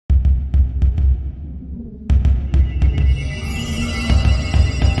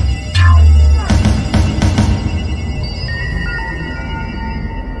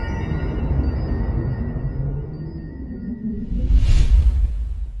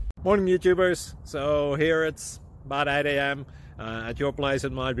Morning YouTubers. So here it's about 8 a.m. At your place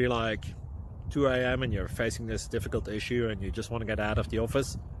it might be like 2 a.m. and you're facing this difficult issue and you just want to get out of the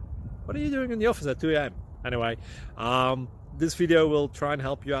office. What are you doing in the office at 2 a.m.? Anyway, this video will try and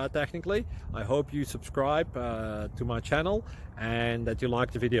help you out technically. I hope you subscribe to my channel and that you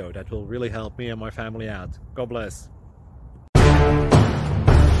like the video. That will really help me and my family out. God bless.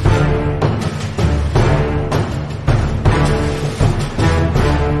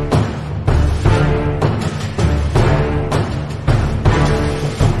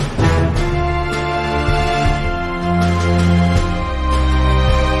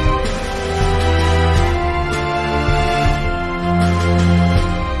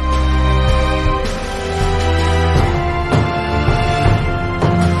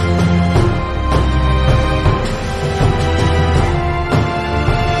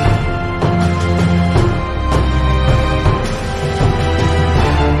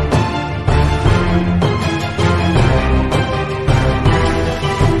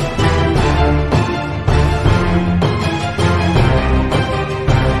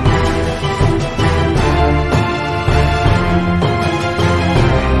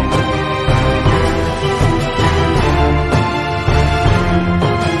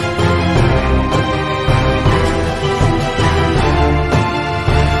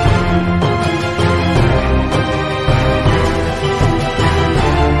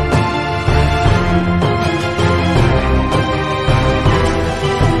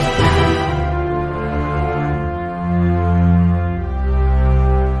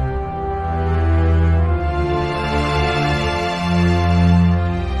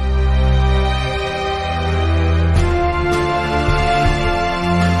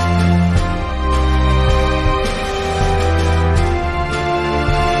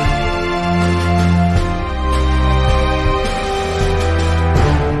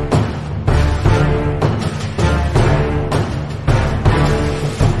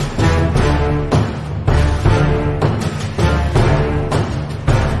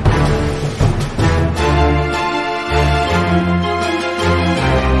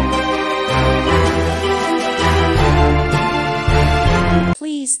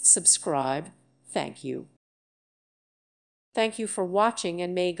 Please subscribe. Thank you. Thank you for watching,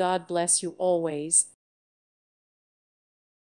 and may God bless you always.